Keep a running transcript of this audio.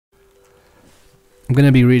I'm going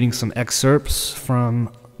to be reading some excerpts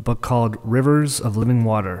from a book called Rivers of Living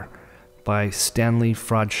Water by Stanley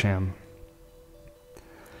Frodsham.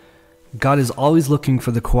 God is always looking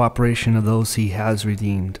for the cooperation of those he has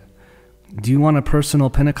redeemed. Do you want a personal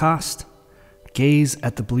Pentecost? Gaze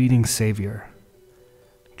at the bleeding Savior.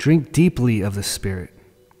 Drink deeply of the Spirit.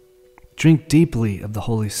 Drink deeply of the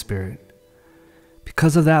Holy Spirit.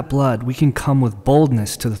 Because of that blood, we can come with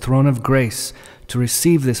boldness to the throne of grace to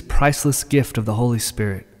receive this priceless gift of the Holy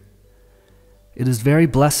Spirit. It is very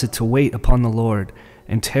blessed to wait upon the Lord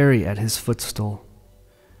and tarry at his footstool.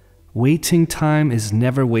 Waiting time is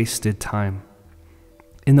never wasted time.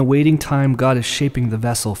 In the waiting time, God is shaping the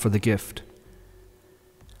vessel for the gift.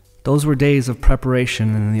 Those were days of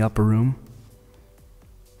preparation in the upper room.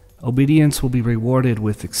 Obedience will be rewarded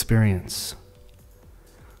with experience.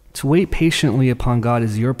 To wait patiently upon God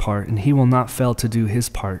is your part, and he will not fail to do his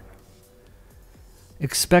part.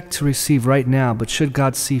 Expect to receive right now, but should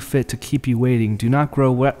God see fit to keep you waiting, do not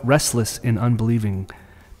grow restless in unbelieving.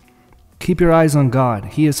 Keep your eyes on God.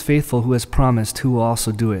 He is faithful who has promised, who will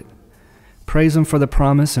also do it. Praise him for the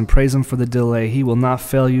promise and praise him for the delay. He will not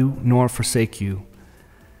fail you nor forsake you.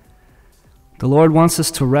 The Lord wants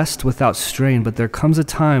us to rest without strain, but there comes a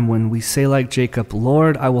time when we say like Jacob,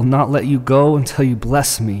 Lord, I will not let you go until you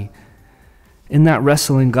bless me. In that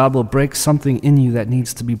wrestling, God will break something in you that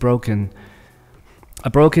needs to be broken.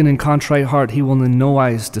 A broken and contrite heart he will in no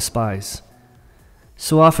wise despise.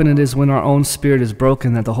 So often it is when our own spirit is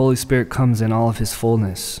broken that the Holy Spirit comes in all of his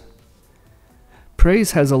fullness.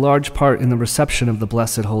 Praise has a large part in the reception of the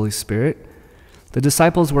blessed Holy Spirit. The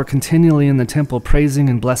disciples were continually in the temple praising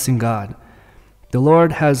and blessing God. The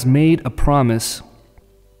Lord has made a promise,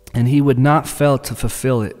 and he would not fail to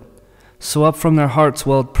fulfill it. So up from their hearts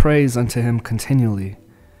welled praise unto him continually.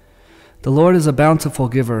 The Lord is a bountiful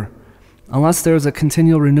giver. Unless there is a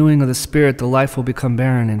continual renewing of the Spirit, the life will become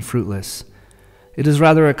barren and fruitless. It is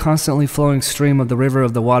rather a constantly flowing stream of the river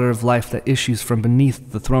of the water of life that issues from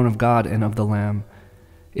beneath the throne of God and of the Lamb.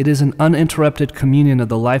 It is an uninterrupted communion of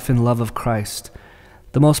the life and love of Christ,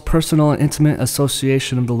 the most personal and intimate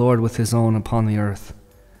association of the Lord with his own upon the earth.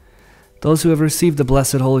 Those who have received the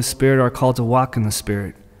blessed Holy Spirit are called to walk in the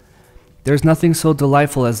Spirit. There is nothing so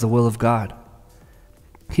delightful as the will of God.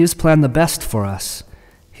 He has planned the best for us.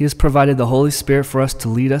 He has provided the Holy Spirit for us to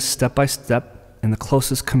lead us step by step in the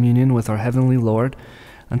closest communion with our heavenly Lord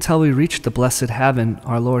until we reach the blessed heaven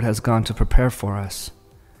our Lord has gone to prepare for us.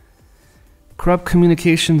 Corrupt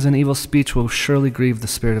communications and evil speech will surely grieve the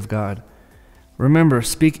Spirit of God. Remember,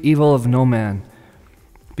 speak evil of no man.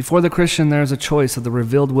 Before the Christian there is a choice of the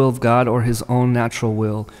revealed will of God or his own natural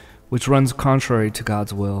will, which runs contrary to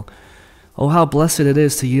God's will. Oh, how blessed it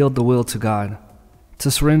is to yield the will to God, to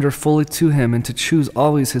surrender fully to him and to choose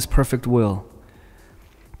always his perfect will.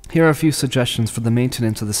 Here are a few suggestions for the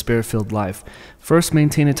maintenance of the Spirit-filled life. First,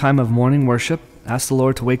 maintain a time of morning worship. Ask the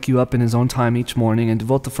Lord to wake you up in his own time each morning and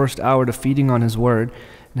devote the first hour to feeding on his word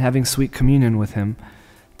and having sweet communion with him.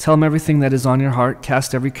 Tell him everything that is on your heart.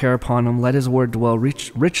 Cast every care upon him. Let his word dwell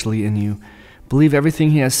richly in you. Believe everything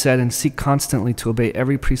he has said and seek constantly to obey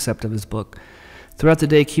every precept of his book. Throughout the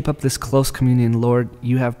day, keep up this close communion. Lord,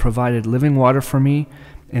 you have provided living water for me,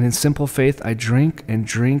 and in simple faith I drink and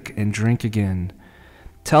drink and drink again.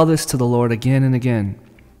 Tell this to the Lord again and again.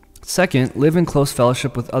 Second, live in close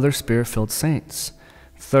fellowship with other Spirit-filled saints.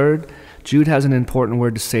 Third, Jude has an important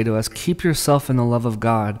word to say to us. Keep yourself in the love of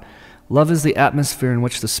God. Love is the atmosphere in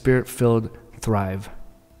which the Spirit-filled thrive.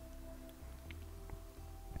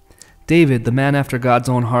 David, the man after God's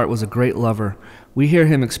own heart, was a great lover. We hear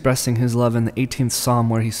him expressing his love in the 18th Psalm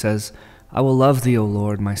where he says, I will love thee, O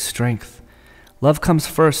Lord, my strength. Love comes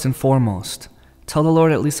first and foremost. Tell the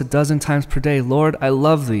Lord at least a dozen times per day, Lord, I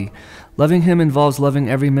love thee. Loving him involves loving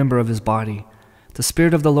every member of his body. The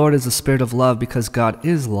Spirit of the Lord is the Spirit of love because God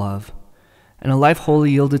is love. And a life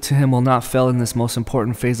wholly yielded to him will not fail in this most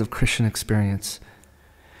important phase of Christian experience.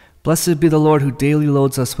 Blessed be the Lord who daily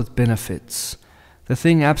loads us with benefits. The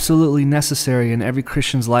thing absolutely necessary in every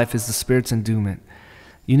Christian's life is the Spirit's endowment.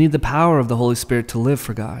 You need the power of the Holy Spirit to live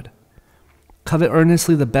for God. Covet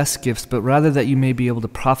earnestly the best gifts, but rather that you may be able to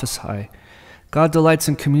prophesy. God delights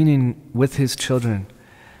in communing with his children.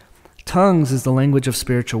 Tongues is the language of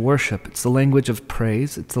spiritual worship. It's the language of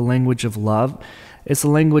praise. It's the language of love. It's the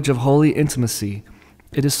language of holy intimacy.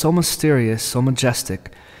 It is so mysterious, so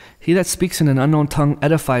majestic. He that speaks in an unknown tongue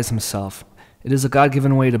edifies himself. It is a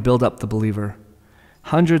God-given way to build up the believer.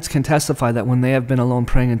 Hundreds can testify that when they have been alone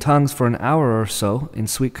praying in tongues for an hour or so in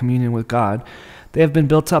sweet communion with God, they have been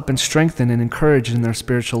built up and strengthened and encouraged in their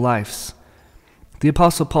spiritual lives. The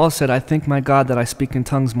Apostle Paul said, I thank my God that I speak in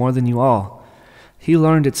tongues more than you all. He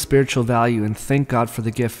learned its spiritual value and thanked God for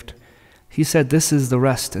the gift. He said, "This is the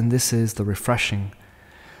rest and this is the refreshing."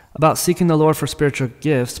 About seeking the Lord for spiritual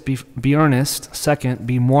gifts, be earnest. Second,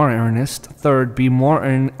 be more earnest. Third, be more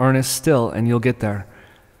earnest still, and you'll get there.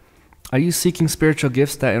 Are you seeking spiritual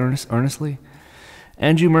gifts that earnestly?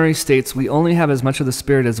 Andrew Murray states, "We only have as much of the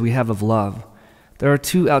Spirit as we have of love." There are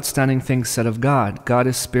two outstanding things said of God. God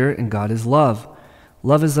is Spirit and God is love.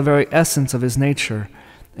 Love is the very essence of his nature,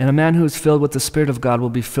 and a man who is filled with the Spirit of God will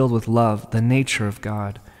be filled with love, the nature of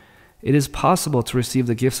God. It is possible to receive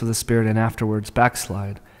the gifts of the Spirit and afterwards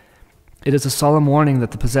backslide. It is a solemn warning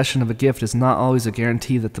that the possession of a gift is not always a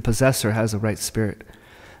guarantee that the possessor has a right spirit.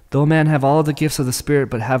 Though a man have all the gifts of the Spirit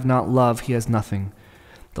but have not love, he has nothing.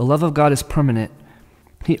 The love of God is permanent.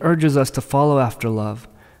 He urges us to follow after love.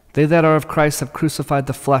 They that are of Christ have crucified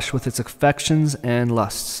the flesh with its affections and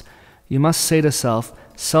lusts. You must say to self,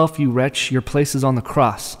 "Self, you wretch, your place is on the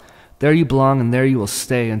cross. There you belong and there you will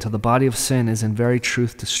stay until the body of sin is in very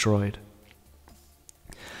truth destroyed."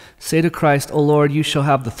 Say to Christ, "O Lord, you shall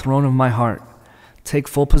have the throne of my heart. Take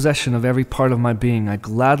full possession of every part of my being. I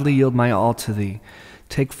gladly yield my all to thee.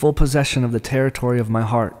 Take full possession of the territory of my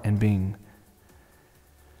heart and being."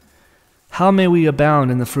 How may we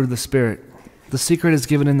abound in the fruit of the Spirit? The secret is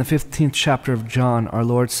given in the 15th chapter of John. Our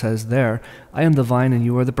Lord says there, "I am the vine and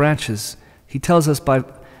you are the branches." He tells us,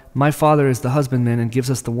 "My Father is the husbandman," and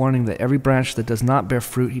gives us the warning that every branch that does not bear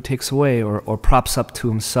fruit he takes away or props up to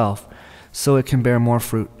himself, so it can bear more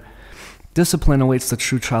fruit. Discipline awaits the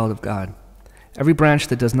true child of God. Every branch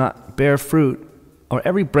that does not bear fruit, or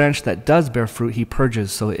every branch that does bear fruit, he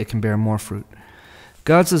purges so it can bear more fruit.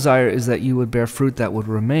 God's desire is that you would bear fruit that would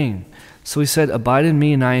remain. So he said, "Abide in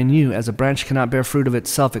me and I in you, as a branch cannot bear fruit of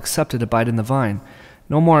itself except it abide in the vine.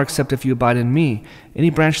 No more except if you abide in me. Any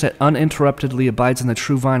branch that uninterruptedly abides in the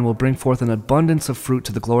true vine will bring forth an abundance of fruit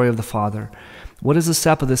to the glory of the Father." What is the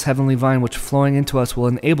sap of this heavenly vine which flowing into us will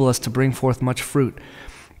enable us to bring forth much fruit?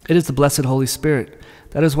 It is the blessed Holy Spirit.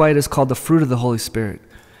 That is why it is called the fruit of the Holy Spirit.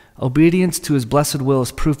 Obedience to his blessed will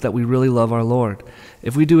is proof that we really love our Lord.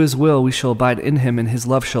 If we do his will, we shall abide in him, and his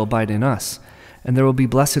love shall abide in us, and there will be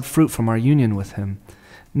blessed fruit from our union with him.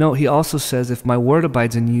 Note, he also says, "If my word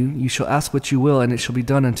abides in you, you shall ask what you will, and it shall be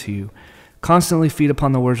done unto you." Constantly feed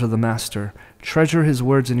upon the words of the Master. Treasure his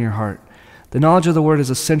words in your heart. The knowledge of the word is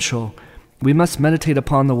essential. We must meditate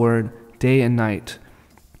upon the word day and night.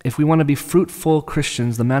 If we want to be fruitful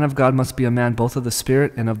Christians, the man of God must be a man both of the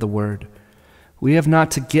Spirit and of the Word. We have not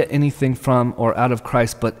to get anything from or out of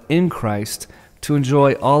Christ, but in Christ to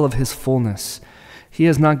enjoy all of his fullness. He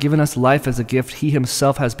has not given us life as a gift. He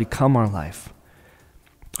himself has become our life.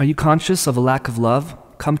 Are you conscious of a lack of love?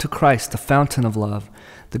 Come to Christ, the fountain of love.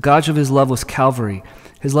 The gauge of his love was Calvary.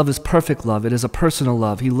 His love is perfect love. It is a personal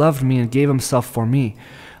love. He loved me and gave himself for me.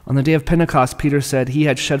 On the day of Pentecost, Peter said he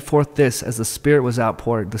had shed forth this as the Spirit was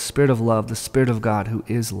outpoured, the Spirit of love, the Spirit of God, who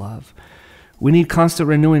is love. We need constant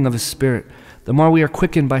renewing of his Spirit. The more we are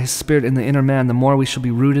quickened by his Spirit in the inner man, the more we shall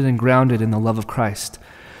be rooted and grounded in the love of Christ.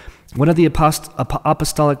 One of the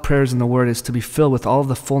apostolic prayers in the Word is to be filled with all of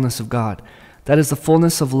the fullness of God. That is the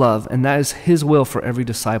fullness of love, and that is his will for every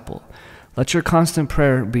disciple. Let your constant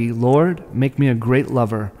prayer be, "Lord, make me a great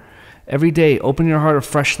lover." Every day, open your heart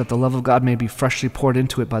afresh that the love of God may be freshly poured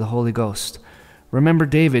into it by the Holy Ghost. Remember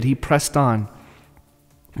David, he pressed on.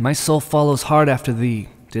 "My soul follows hard after thee."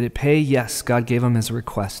 Did it pay? Yes, God gave him his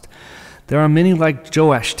request. There are many like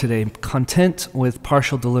Joash today, content with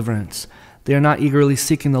partial deliverance. They are not eagerly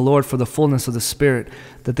seeking the Lord for the fullness of the Spirit,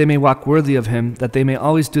 that they may walk worthy of him, that they may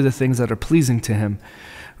always do the things that are pleasing to him.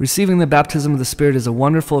 Receiving the baptism of the Spirit is a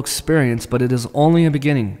wonderful experience, but it is only a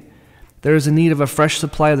beginning. There is a need of a fresh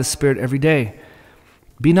supply of the Spirit every day.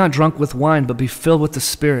 Be not drunk with wine, but be filled with the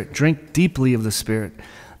Spirit. Drink deeply of the Spirit.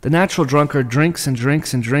 The natural drunkard drinks and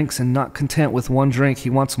drinks and drinks, and not content with one drink, he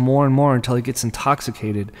wants more and more until he gets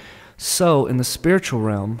intoxicated. So, in the spiritual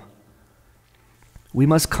realm, we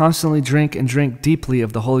must constantly drink and drink deeply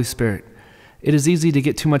of the Holy Spirit. It is easy to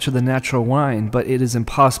get too much of the natural wine, but it is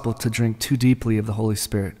impossible to drink too deeply of the Holy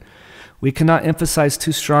Spirit. We cannot emphasize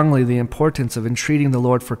too strongly the importance of entreating the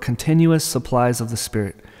Lord for continuous supplies of the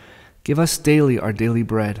Spirit. Give us daily our daily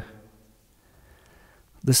bread.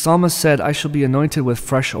 The psalmist said, "I shall be anointed with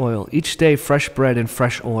fresh oil." Each day fresh bread and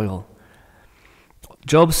fresh oil.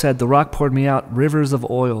 Job said, "The rock poured me out rivers of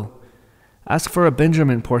oil." Ask for a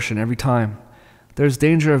Benjamin portion every time. There's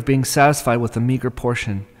danger of being satisfied with a meager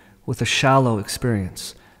portion, with a shallow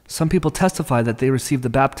experience. Some people testify that they received the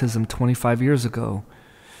baptism 25 years ago,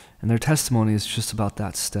 and their testimony is just about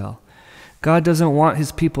that still. God doesn't want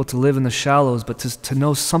his people to live in the shallows, but to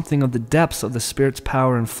know something of the depths of the Spirit's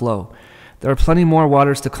power and flow. There are plenty more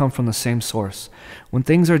waters to come from the same source. When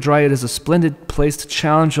things are dry, it is a splendid place to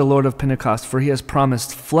challenge the Lord of Pentecost, for he has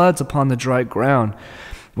promised floods upon the dry ground.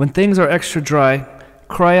 When things are extra dry,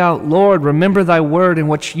 cry out, Lord, remember thy word in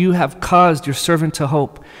which you have caused your servant to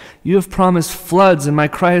hope. You have promised floods, and my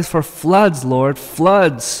cry is for floods, Lord,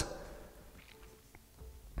 floods.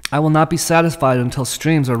 I will not be satisfied until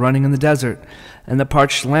streams are running in the desert, and the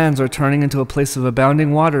parched lands are turning into a place of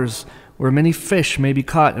abounding waters, where many fish may be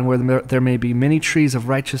caught, and where there may be many trees of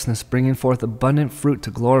righteousness bringing forth abundant fruit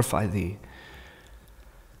to glorify thee.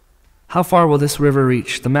 How far will this river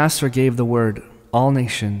reach? The Master gave the word, all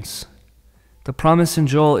nations. The promise in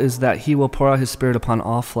Joel is that he will pour out his Spirit upon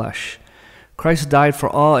all flesh. Christ died for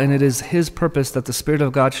all, and it is his purpose that the Spirit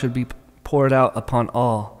of God should be poured out upon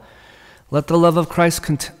all. Let the love of Christ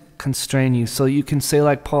constrain you, so you can say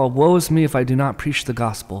like Paul, woe is me if I do not preach the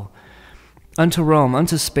gospel. Unto Rome,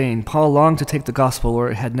 unto Spain, Paul longed to take the gospel where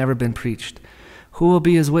it had never been preached. Who will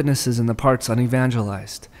be his witnesses in the parts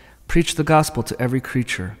unevangelized? Preach the gospel to every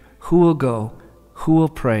creature. Who will go? Who will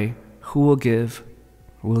pray? Who will give?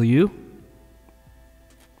 Will you?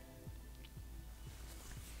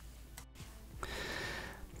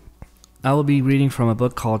 I will be reading from a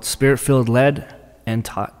book called Spirit-Filled, Led, and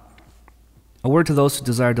Taught. A word to those who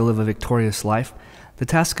desire to live a victorious life. The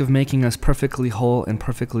task of making us perfectly whole and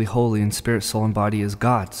perfectly holy in spirit, soul, and body is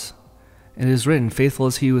God's. It is written, faithful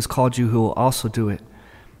is he who has called you, who will also do it.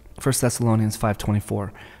 1 Thessalonians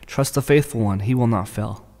 5:24. Trust the faithful one, he will not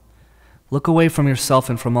fail. Look away from yourself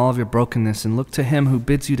and from all of your brokenness, and look to him who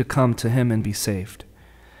bids you to come to him and be saved.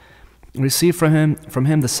 Receive from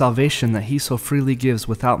him the salvation that he so freely gives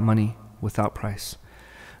without money, without price.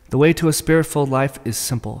 The way to a spirit-filled life is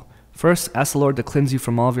simple. First, ask the Lord to cleanse you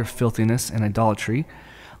from all of your filthiness and idolatry.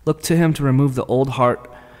 Look to him to remove the old heart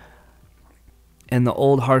and the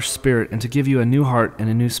old harsh spirit, and to give you a new heart and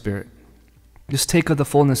a new spirit. Just take of the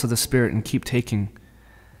fullness of the Spirit and keep taking.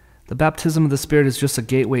 The baptism of the Spirit is just a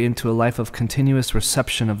gateway into a life of continuous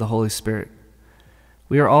reception of the Holy Spirit.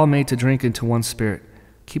 We are all made to drink into one Spirit.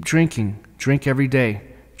 Keep drinking. Drink every day.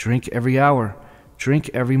 Drink every hour. Drink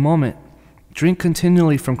every moment. Drink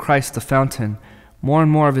continually from Christ the fountain, more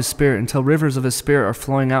and more of his Spirit, until rivers of his Spirit are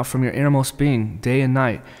flowing out from your innermost being, day and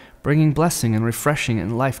night, bringing blessing and refreshing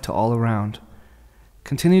and life to all around.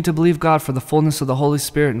 Continue to believe God for the fullness of the Holy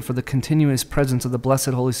Spirit and for the continuous presence of the blessed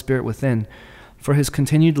Holy Spirit within, for his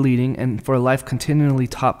continued leading and for a life continually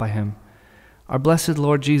taught by him. Our blessed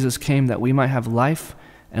Lord Jesus came that we might have life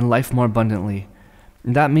and life more abundantly.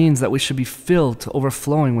 And that means that we should be filled to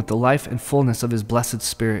overflowing with the life and fullness of his blessed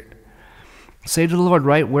Spirit. Say to the Lord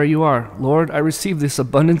right where you are, Lord, I receive this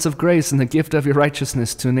abundance of grace and the gift of your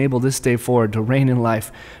righteousness to enable this day forward to reign in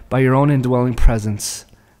life by your own indwelling presence.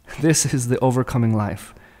 This is the overcoming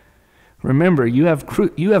life. Remember, you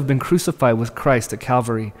have been crucified with Christ at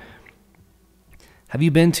Calvary. Have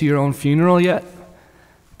you been to your own funeral yet?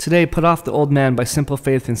 Today, put off the old man by simple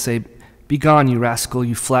faith and say, begone, you rascal,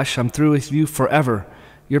 you flesh, I'm through with you forever.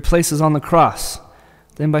 Your place is on the cross.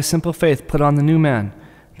 Then by simple faith, put on the new man,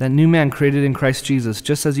 that new man created in Christ Jesus.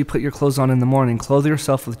 Just as you put your clothes on in the morning, clothe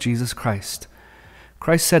yourself with Jesus Christ.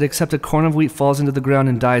 Christ said, except a corn of wheat falls into the ground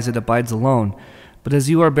and dies, it abides alone. But as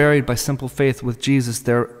you are buried by simple faith with Jesus,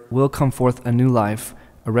 there will come forth a new life,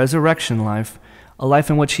 a resurrection life, a life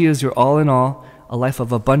in which he is your all in all, a life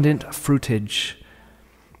of abundant fruitage.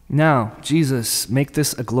 Now, Jesus, make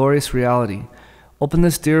this a glorious reality. Open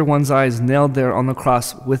this dear one's eyes nailed there on the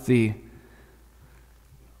cross with thee.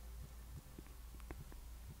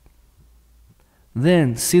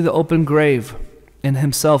 Then see the open grave and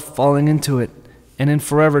himself falling into it, and in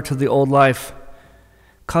forever to the old life.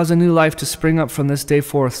 Cause a new life to spring up from this day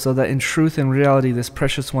forth, so that in truth and reality this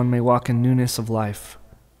precious one may walk in newness of life.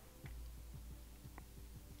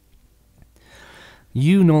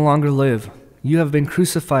 You no longer live. You have been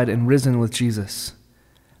crucified and risen with Jesus.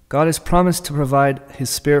 God has promised to provide his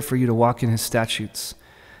Spirit for you to walk in his statutes.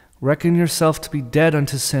 Reckon yourself to be dead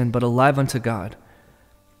unto sin, but alive unto God.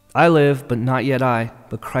 I live, but not yet I,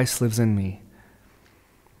 but Christ lives in me.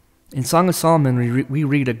 In Song of Solomon, we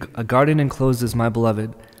read, a garden enclosed is my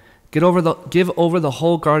beloved. Give over the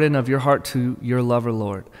whole garden of your heart to your lover,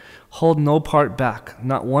 Lord. Hold no part back,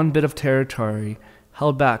 not one bit of territory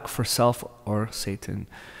held back for self or Satan.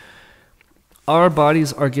 Our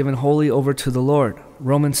bodies are given wholly over to the Lord.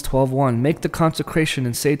 Romans 12:1. Make the consecration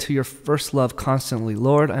and say to your first love constantly,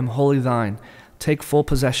 Lord, I am wholly thine. Take full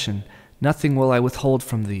possession. Nothing will I withhold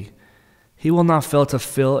from thee. He will not fail to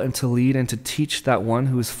fill and to lead and to teach that one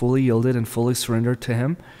who is fully yielded and fully surrendered to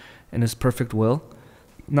him in his perfect will.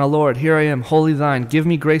 Now, Lord, here I am, wholly thine. Give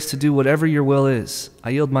me grace to do whatever your will is.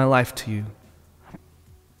 I yield my life to you.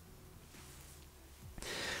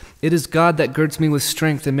 It is God that girds me with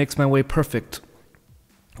strength and makes my way perfect.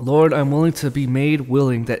 Lord, I'm willing to be made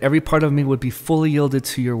willing, that every part of me would be fully yielded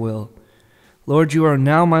to your will. Lord, you are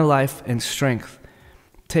now my life and strength.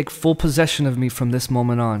 Take full possession of me from this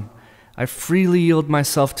moment on. I freely yield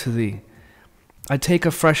myself to thee. I take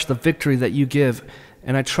afresh the victory that you give,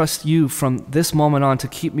 and I trust you from this moment on to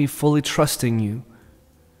keep me fully trusting you.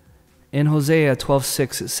 In Hosea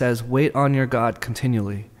 12:6 it says, wait on your God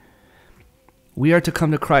continually. We are to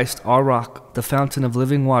come to Christ, our rock, the fountain of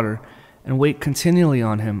living water, and wait continually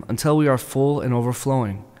on him until we are full and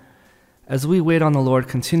overflowing. As we wait on the Lord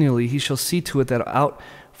continually, he shall see to it that out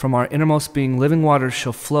from our innermost being living waters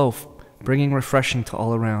shall flow, bringing refreshing to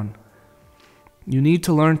all around. You need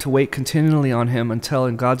to learn to wait continually on him until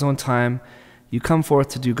in God's own time you come forth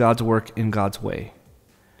to do God's work in God's way.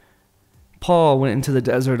 Paul went into the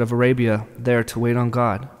desert of Arabia there to wait on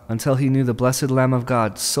God until he knew the blessed Lamb of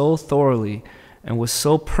God so thoroughly and was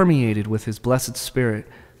so permeated with his blessed Spirit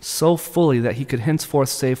so fully that he could henceforth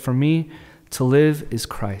say, for me to live is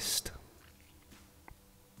Christ.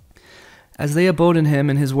 As they abode in him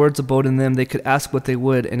and his words abode in them, they could ask what they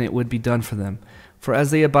would and it would be done for them. For as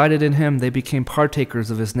they abided in him, they became partakers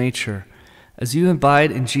of his nature. As you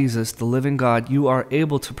abide in Jesus, the living God, you are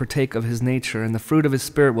able to partake of his nature, and the fruit of his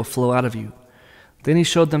Spirit will flow out of you. Then he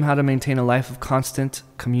showed them how to maintain a life of constant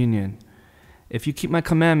communion. If you keep my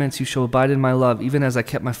commandments, you shall abide in my love, even as I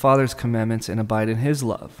kept my Father's commandments and abide in his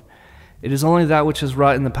love. It is only that which is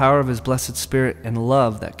wrought in the power of his blessed Spirit and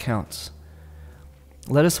love that counts.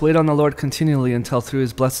 Let us wait on the Lord continually until through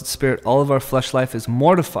his blessed Spirit all of our flesh life is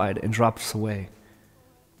mortified and drops away.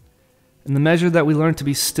 In the measure that we learn to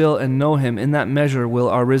be still and know him, in that measure will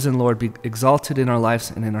our risen Lord be exalted in our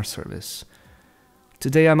lives and in our service.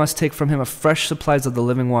 Today I must take from him a fresh supplies of the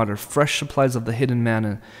living water, fresh supplies of the hidden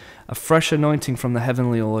manna, a fresh anointing from the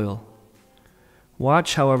heavenly oil.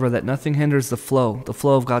 Watch, however, that nothing hinders the flow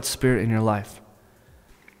of God's Spirit in your life.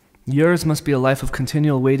 Yours must be a life of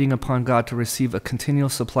continual waiting upon God to receive a continual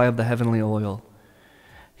supply of the heavenly oil.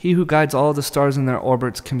 He who guides all the stars in their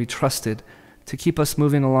orbits can be trusted to keep us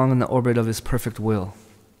moving along in the orbit of his perfect will.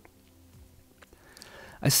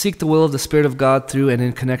 I seek the will of the Spirit of God through and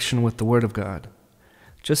in connection with the Word of God.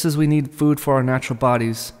 Just as we need food for our natural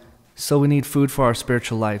bodies, so we need food for our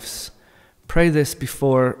spiritual lives. Pray this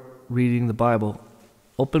before reading the Bible.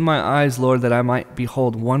 Open my eyes, Lord, that I might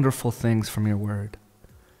behold wonderful things from your Word.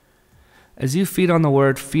 As you feed on the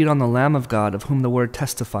Word, feed on the Lamb of God, of whom the Word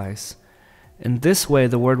testifies. In this way,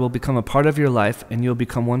 the Word will become a part of your life, and you'll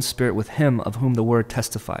become one spirit with him of whom the Word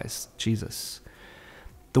testifies, Jesus.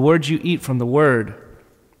 The word you eat from the Word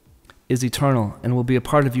is eternal and will be a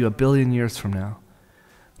part of you 1 billion years from now.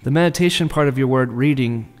 The meditation part of your Word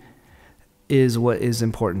reading is what is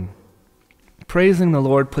important. Praising the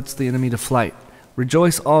Lord puts the enemy to flight.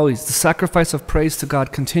 Rejoice always. The sacrifice of praise to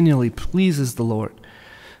God continually pleases the Lord.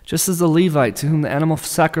 Just as the Levite, to whom the animal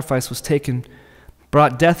sacrifice was taken,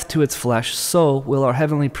 brought death to its flesh, so will our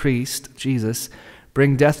heavenly priest, Jesus,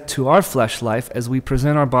 bring death to our flesh life as we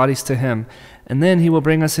present our bodies to him, and then he will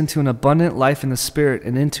bring us into an abundant life in the Spirit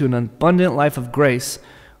and into an abundant life of grace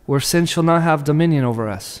where sin shall not have dominion over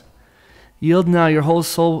us. Yield now your whole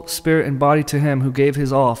soul, spirit, and body to him who gave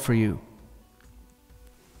his all for you.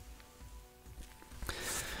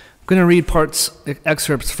 I'm going to read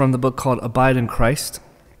excerpts from the book called Abide in Christ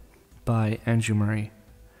by Andrew Murray.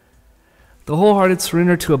 The wholehearted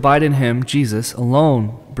surrender to abide in him, Jesus,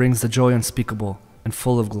 alone brings the joy unspeakable and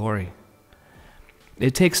full of glory.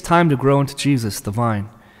 It takes time to grow into Jesus, the vine.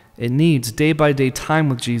 It needs day-by-day time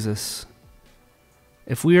with Jesus.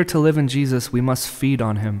 If we are to live in Jesus, we must feed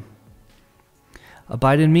on him.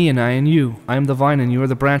 Abide in me, and I in you. I am the vine, and you are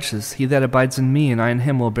the branches. He that abides in me, and I in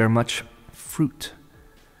him, will bear much fruit.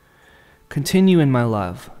 Continue in my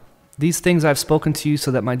love. These things I have spoken to you so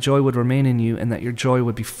that my joy would remain in you, and that your joy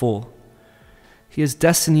would be full. He has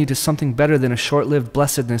destined you to something better than a short-lived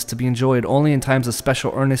blessedness to be enjoyed only in times of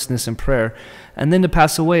special earnestness and prayer, and then to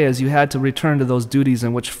pass away as you had to return to those duties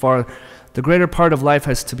in which far the greater part of life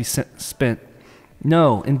has to be spent.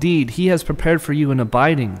 No, indeed, he has prepared for you an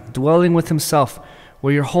abiding, dwelling with himself,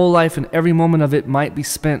 where your whole life and every moment of it might be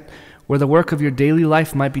spent, where the work of your daily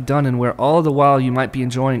life might be done, and where all the while you might be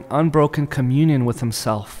enjoying unbroken communion with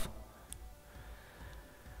himself.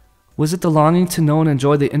 Was it the longing to know and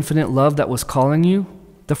enjoy the infinite love that was calling you?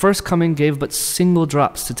 The first coming gave but single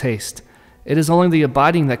drops to taste. It is only the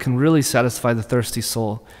abiding that can really satisfy the thirsty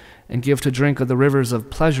soul and give to drink of the rivers of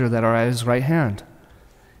pleasure that are at his right hand.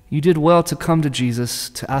 You did well to come to Jesus,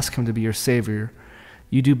 to ask him to be your Savior.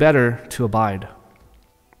 You do better to abide.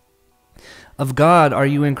 Of God are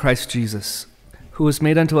you in Christ Jesus, who was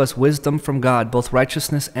made unto us wisdom from God, both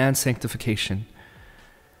righteousness and sanctification.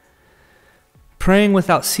 Praying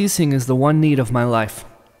without ceasing is the one need of my life,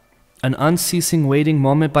 an unceasing waiting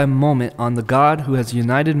moment by moment on the God who has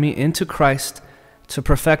united me into Christ to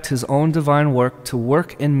perfect his own divine work, to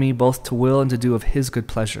work in me both to will and to do of his good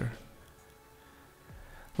pleasure.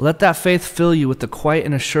 Let that faith fill you with the quiet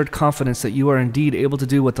and assured confidence that you are indeed able to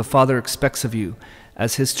do what the Father expects of you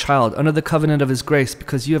as his child under the covenant of his grace,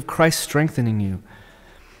 because you have Christ strengthening you.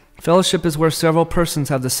 Fellowship is where several persons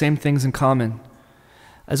have the same things in common.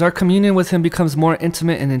 As our communion with him becomes more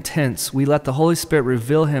intimate and intense, we let the Holy Spirit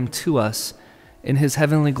reveal him to us in his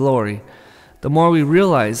heavenly glory. The more we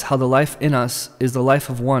realize how the life in us is the life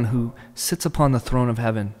of one who sits upon the throne of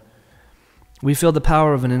heaven. We feel the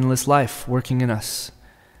power of an endless life working in us.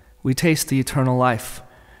 We taste the eternal life.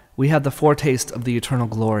 We have the foretaste of the eternal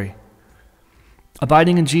glory.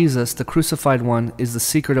 Abiding in Jesus, the crucified one, is the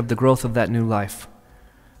secret of the growth of that new life,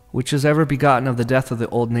 which is ever begotten of the death of the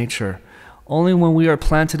old nature. Only when we are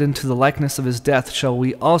planted into the likeness of his death shall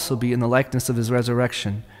we also be in the likeness of his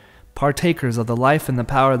resurrection, partakers of the life and the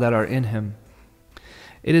power that are in him.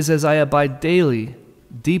 It is as I abide daily,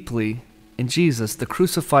 deeply, in Jesus, the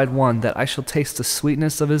crucified one, that I shall taste the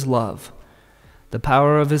sweetness of his love, the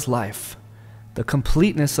power of his life, the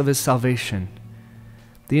completeness of his salvation,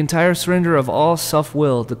 the entire surrender of all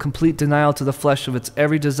self-will, the complete denial to the flesh of its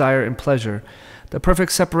every desire and pleasure, the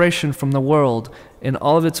perfect separation from the world in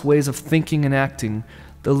all of its ways of thinking and acting,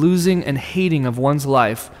 the losing and hating of one's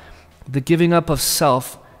life, the giving up of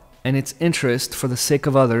self and its interest for the sake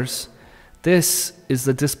of others. This is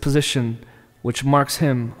the disposition which marks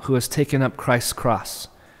him who has taken up Christ's cross,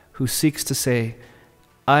 who seeks to say,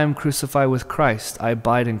 I am crucified with Christ, I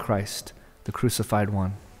abide in Christ, the crucified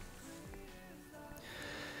one.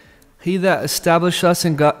 He that established us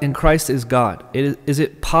in Christ is God. Is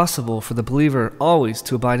it possible for the believer always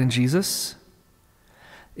to abide in Jesus?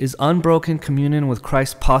 Is unbroken communion with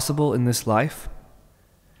Christ possible in this life?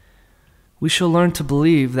 We shall learn to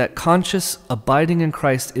believe that conscious abiding in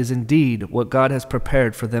Christ is indeed what God has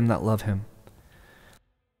prepared for them that love him.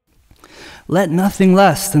 Let nothing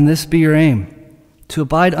less than this be your aim. To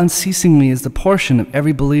abide unceasingly is the portion of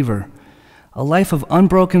every believer. A life of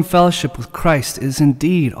unbroken fellowship with Christ is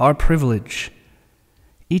indeed our privilege.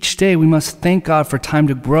 Each day we must thank God for time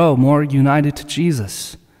to grow more united to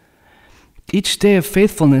Jesus. Each day of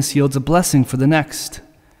faithfulness yields a blessing for the next.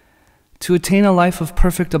 To attain a life of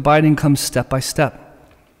perfect abiding comes step by step.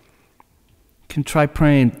 You can try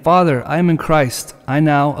praying, Father, I am in Christ, I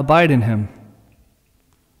now abide in him.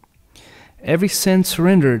 Every sin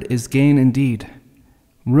surrendered is gain indeed.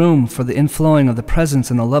 Room for the inflowing of the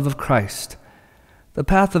presence and the love of Christ. The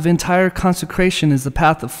path of entire consecration is the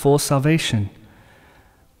path of full salvation.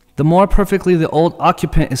 The more perfectly the old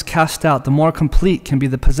occupant is cast out, the more complete can be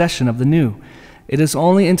the possession of the new. It is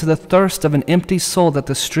only into the thirst of an empty soul that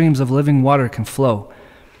the streams of living water can flow.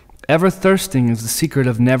 Ever thirsting is the secret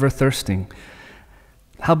of never thirsting.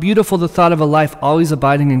 How beautiful the thought of a life always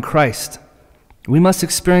abiding in Christ. We must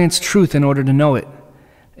experience truth in order to know it.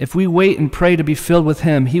 If we wait and pray to be filled with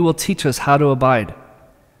him, he will teach us how to abide.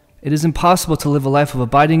 It is impossible to live a life of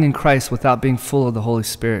abiding in Christ without being full of the Holy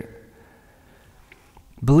Spirit.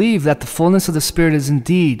 Believe that the fullness of the Spirit is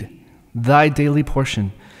indeed thy daily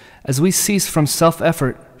portion. As we cease from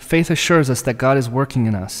self-effort, faith assures us that God is working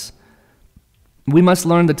in us. We must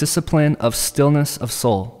learn the discipline of stillness of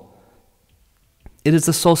soul. It is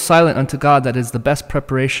the soul silent unto God that is the best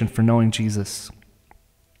preparation for knowing Jesus.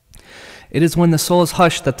 It is when the soul is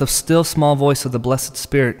hushed that the still small voice of the blessed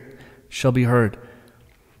Spirit shall be heard.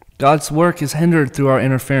 God's work is hindered through our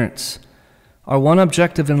interference. Our one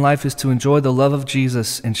objective in life is to enjoy the love of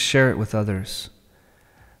Jesus and share it with others.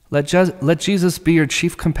 Let Jesus be your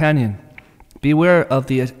chief companion. Beware of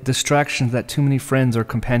the distractions that too many friends or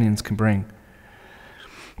companions can bring.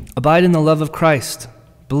 Abide in the love of Christ.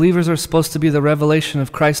 Believers are supposed to be the revelation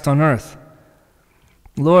of Christ on earth.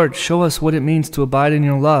 Lord, show us what it means to abide in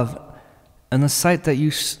your love, and the sight that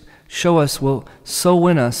you show us will so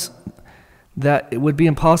win us that it would be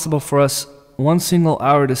impossible for us one single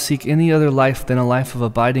hour to seek any other life than a life of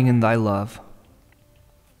abiding in thy love.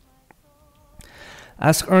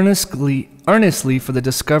 Ask earnestly for the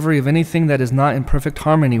discovery of anything that is not in perfect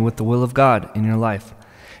harmony with the will of God in your life.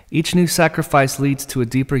 Each new sacrifice leads to a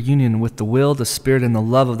deeper union with the will, the Spirit, and the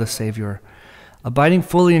love of the Savior. Abiding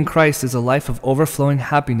fully in Christ is a life of overflowing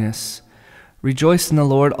happiness. Rejoice in the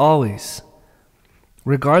Lord always.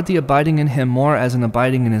 Regard the abiding in him more as an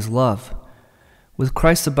abiding in his love. With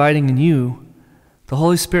Christ abiding in you, the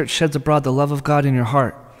Holy Spirit sheds abroad the love of God in your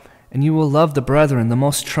heart, and you will love the brethren, the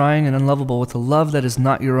most trying and unlovable, with a love that is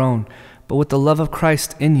not your own, but with the love of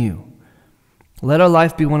Christ in you. Let our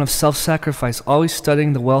life be one of self-sacrifice, always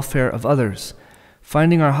studying the welfare of others,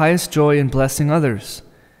 finding our highest joy in blessing others.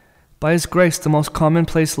 By His grace, the most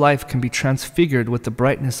commonplace life can be transfigured with the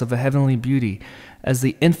brightness of a heavenly beauty as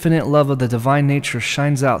the infinite love of the divine nature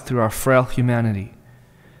shines out through our frail humanity.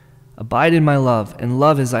 Abide in my love, and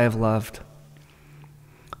love as I have loved.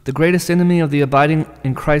 The greatest enemy of the abiding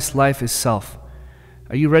in Christ's life is self.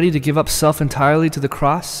 Are you ready to give up self entirely to the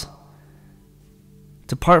cross?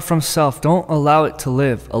 Depart from self. Don't allow it to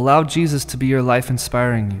live. Allow Jesus to be your life,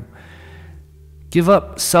 inspiring you. Give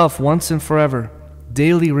up self once and forever.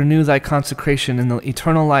 Daily renew thy consecration in the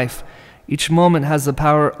eternal life. Each moment has the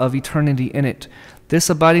power of eternity in it. This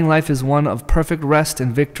abiding life is one of perfect rest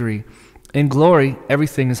and victory. In glory,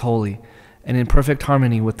 everything is holy, and in perfect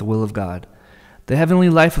harmony with the will of God. The heavenly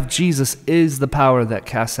life of Jesus is the power that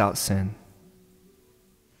casts out sin.